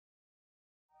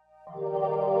Welcome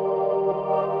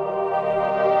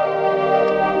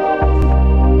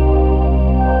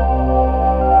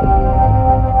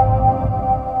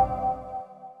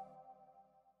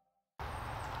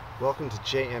to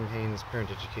JMParent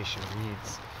Education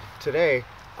Reads. Today,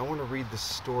 I want to read the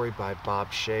story by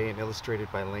Bob Shea and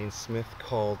illustrated by Lane Smith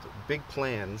called Big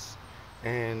Plans.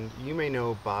 And you may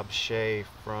know Bob Shea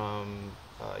from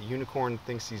Unicorn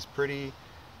Thinks He's Pretty,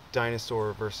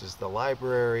 Dinosaur versus the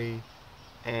Library,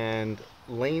 and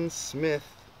Lane Smith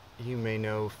you may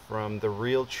know from The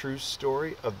Real True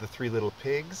Story of the Three Little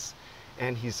Pigs.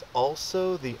 And he's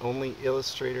also the only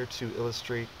illustrator to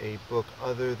illustrate a book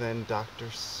other than Dr.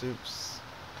 Seuss.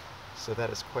 So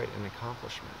that is quite an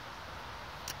accomplishment.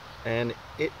 And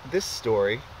this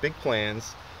story, Big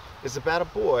Plans, is about a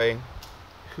boy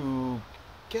who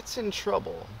gets in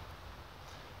trouble.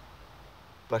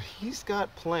 But he's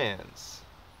got plans.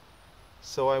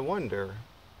 So I wonder,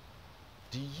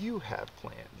 do you have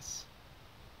plans?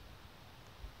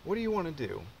 What do you want to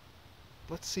do?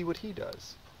 Let's see what he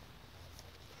does.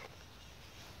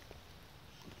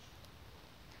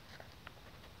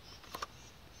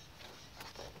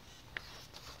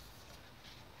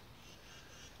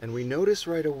 And we notice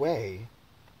right away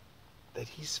that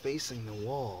he's facing the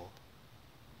wall.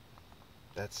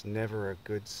 That's never a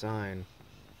good sign.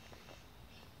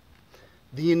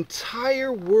 The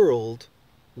entire world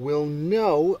will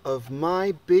know of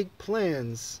my big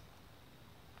plans.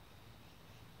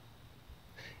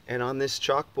 And on this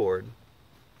chalkboard,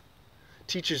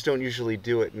 teachers don't usually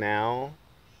do it now,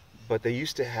 but they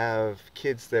used to have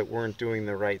kids that weren't doing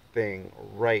the right thing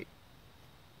right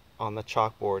on the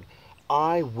chalkboard.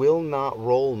 I will not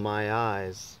roll my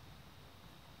eyes.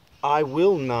 I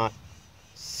will not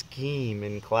scheme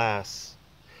in class.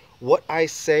 What I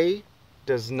say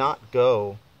does not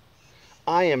go.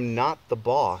 I am not the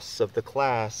boss of the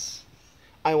class.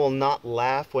 I will not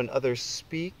laugh when others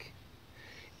speak.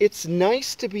 It's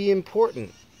nice to be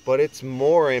important, but it's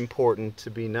more important to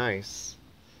be nice.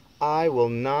 I will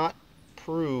not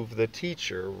prove the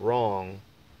teacher wrong.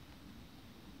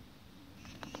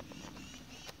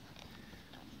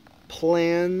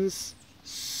 Plans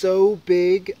so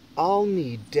big, I'll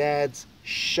need Dad's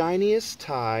shiniest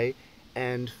tie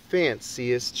and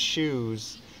fanciest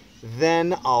shoes.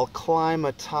 Then I'll climb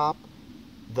atop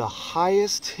the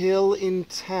highest hill in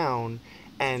town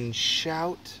and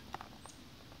shout,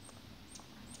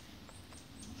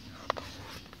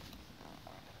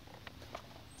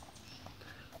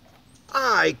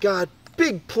 I got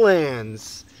big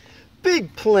plans!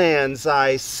 Big plans,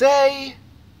 I say!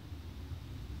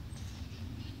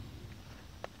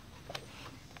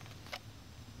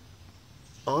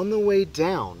 On the way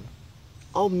down,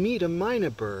 I'll meet a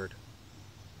mynah bird.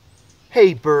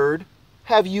 Hey bird,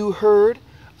 have you heard?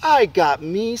 I got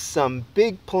me some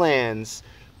big plans.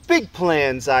 Big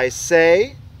plans, I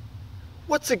say.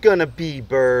 What's it gonna be,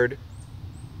 bird?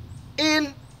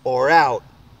 In or out?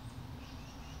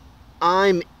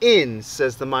 I'm in,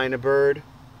 says the mynah bird.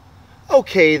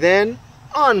 Okay then,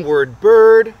 onward,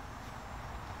 bird.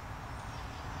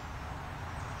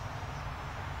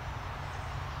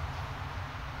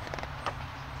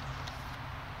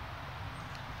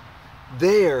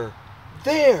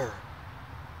 There,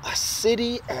 a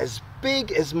city as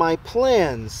big as my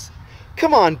plans.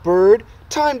 Come on, bird,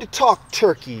 time to talk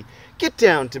turkey. Get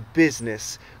down to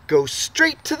business. Go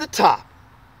straight to the top.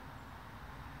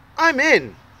 I'm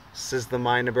in, says the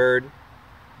mynah bird.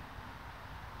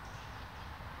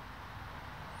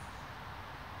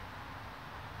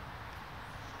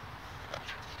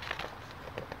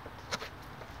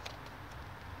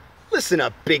 Listen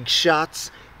up, big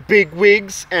shots, big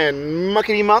wigs, and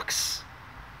muckety-mucks.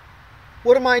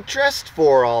 What am I dressed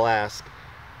for, I'll ask.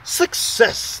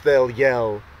 Success, they'll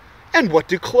yell. And what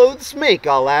do clothes make,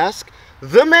 I'll ask.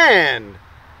 The man,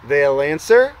 they'll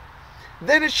answer.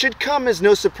 Then it should come as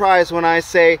no surprise when I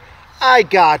say, I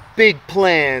got big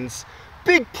plans,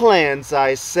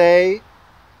 I say.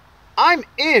 I'm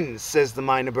in, says the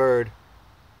mynah bird.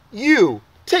 You,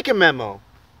 take a memo.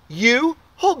 You,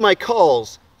 hold my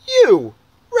calls. You,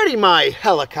 ready my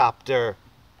helicopter.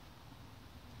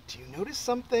 Do you notice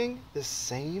something the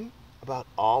same about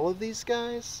all of these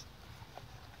guys?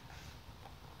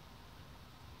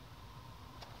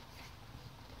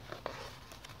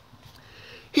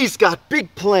 He's got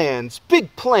big plans,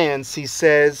 he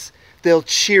says. They'll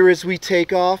cheer as we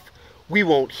take off. We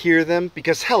won't hear them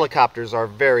because helicopters are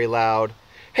very loud.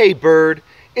 Hey bird,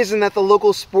 isn't that the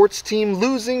local sports team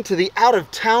losing to the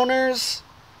out-of-towners?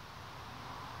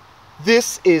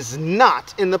 This is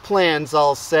not in the plans,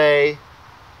 I'll say.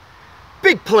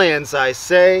 Big plans, I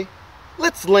say.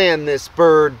 Let's land this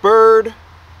bird.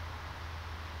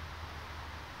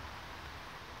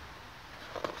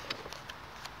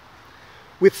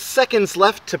 With seconds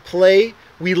left to play,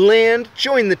 we land,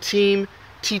 join the team,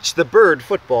 teach the bird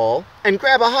football, and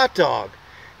grab a hot dog.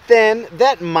 Then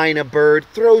that mina bird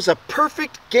throws a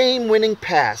perfect game-winning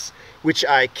pass, which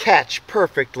I catch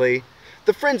perfectly.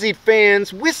 The frenzied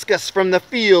fans whisk us from the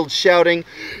field, shouting,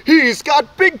 "He's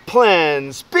got big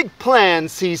plans,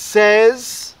 he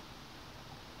says."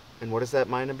 And what does that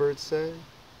mina bird say?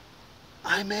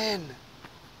 "I'm in."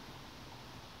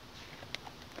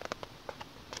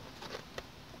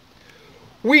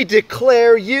 "We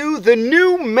declare you the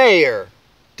new mayor,"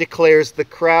 declares the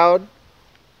crowd.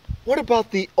 "What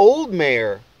about the old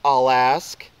mayor?" I'll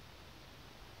ask.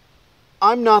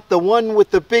 "I'm not the one with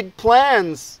the big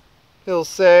plans," he'll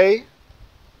say.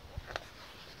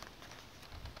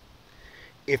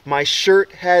 If my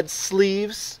shirt had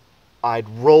sleeves, I'd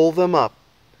roll them up.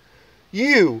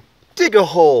 "You dig a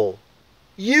hole.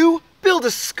 You build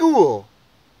a school.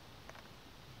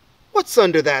 What's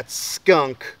under that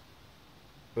skunk?"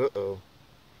 Uh-oh.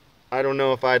 I don't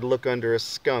know if I'd look under a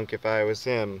skunk if I was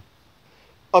him.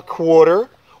 "A quarter?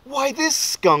 Why, this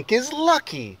skunk is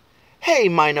lucky. Hey,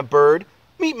 mina bird,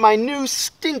 meet my new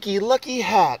stinky lucky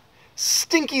hat.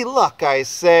 Stinky luck, I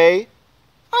say."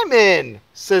 "I'm in,"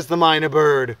 says the mina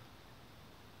bird.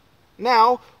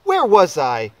 Now, where was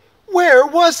I? Where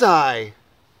was I?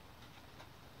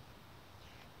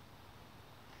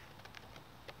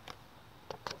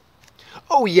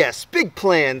 "Oh yes, big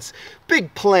plans,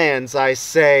 I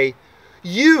say.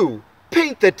 You,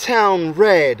 paint the town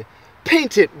red,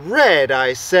 paint it red,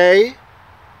 I say."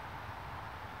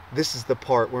 This is the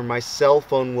part where my cell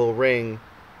phone will ring.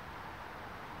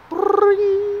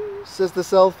 "Ring," says the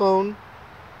cell phone.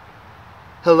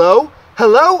 "Hello?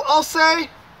 Hello," I'll say.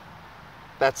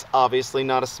 That's obviously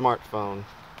not a smartphone.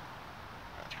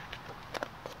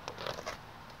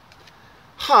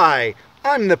 "Hi,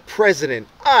 I'm the president.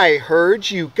 I heard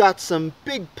you got some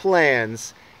big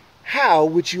plans. How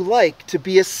would you like to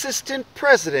be assistant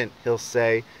president?" he'll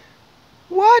say.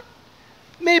 "What?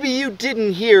 Maybe you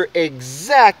didn't hear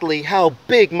exactly how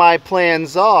big my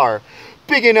plans are.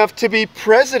 Big enough to be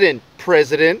president,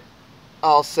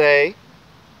 I'll say.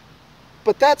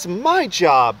 "But that's my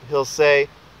job," he'll say.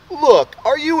 "Look,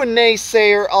 are you a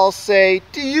naysayer?" I'll say.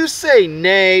 "Do you say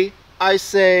nay?" I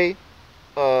say.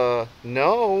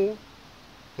 No,"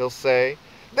 he'll say.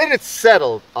 "Then it's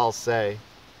settled," I'll say.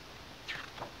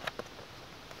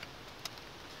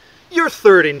 "You're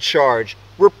third in charge,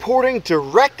 reporting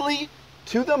directly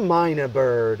to the mina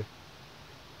bird."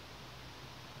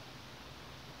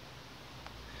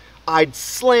 I'd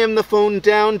slam the phone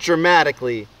down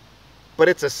dramatically, but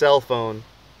it's a cell phone.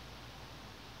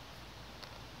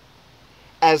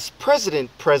 "As president,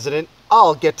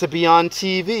 I'll get to be on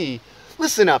TV.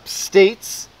 Listen up,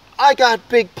 states. I got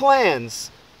big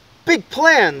plans. Big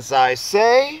plans, I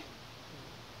say."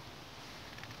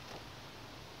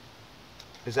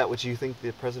 Is that what you think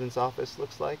the president's office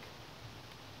looks like?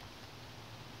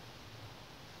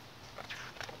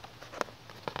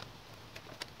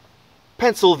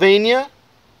 "Pennsylvania,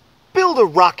 build a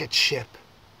rocket ship.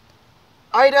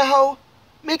 Idaho,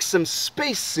 make some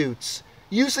spacesuits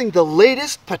using the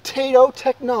latest potato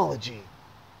technology.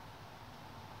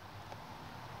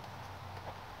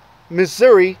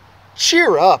 Missouri,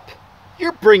 cheer up.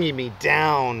 You're bringing me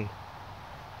down."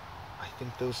 I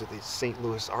think those are the St.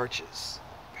 Louis Arches.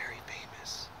 Very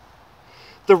famous.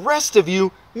 "The rest of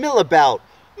you, mill about,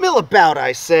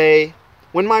 I say.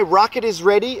 When my rocket is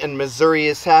ready and Missouri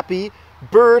is happy,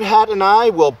 Bird Hat and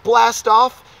I will blast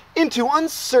off into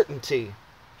uncertainty.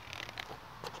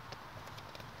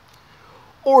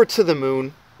 Or to the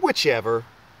moon, whichever.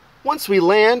 Once we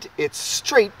land, it's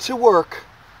straight to work.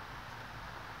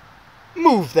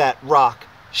 Move that rock,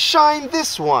 shine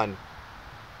this one.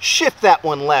 Shift that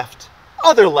one left,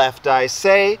 other left, I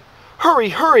say. Hurry,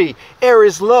 hurry, air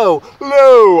is low,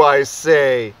 low, I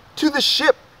say. To the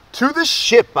ship,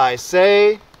 I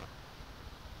say.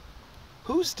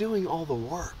 Who's doing all the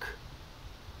work?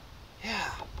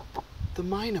 Yeah, the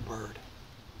mina bird.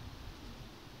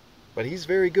 But he's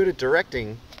very good at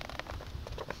directing.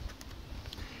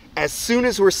 As soon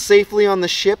as we're safely on the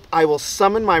ship, I will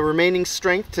summon my remaining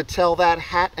strength to tell that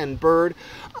hat and bird,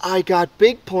 I got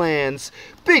big plans,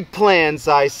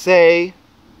 I say.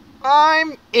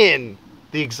 I'm in,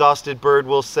 the exhausted bird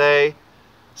will say.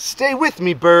 Stay with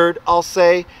me, bird, I'll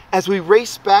say. As we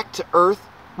race back to Earth,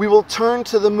 we will turn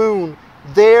to the moon.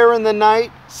 There in the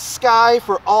night, sky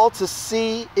for all to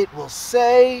see, it will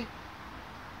say.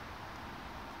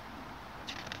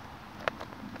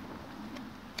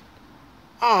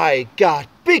 I got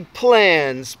big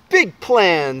plans,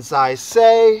 I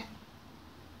say.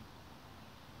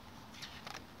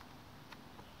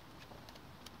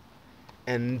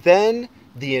 And then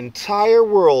the entire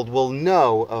world will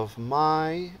know of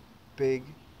my big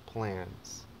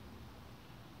plans.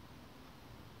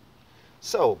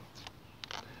 So,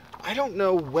 I don't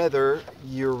know whether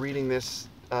you're reading this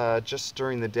just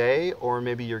during the day, or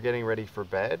maybe you're getting ready for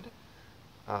bed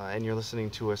and you're listening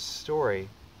to a story.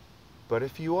 But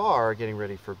if you are getting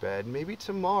ready for bed, maybe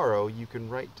tomorrow you can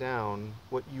write down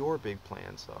what your big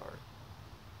plans are.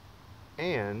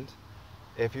 And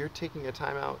if you're taking a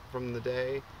time out from the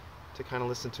day to kind of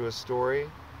listen to a story,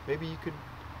 maybe you could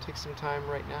take some time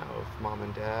right now, if mom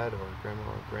and dad or grandma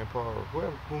or grandpa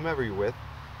or whomever you're with,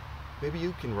 maybe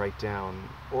you can write down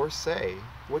or say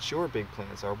what your big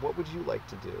plans are. What would you like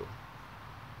to do?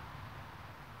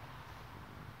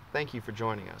 Thank you for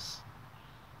joining us.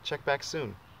 Check back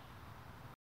soon.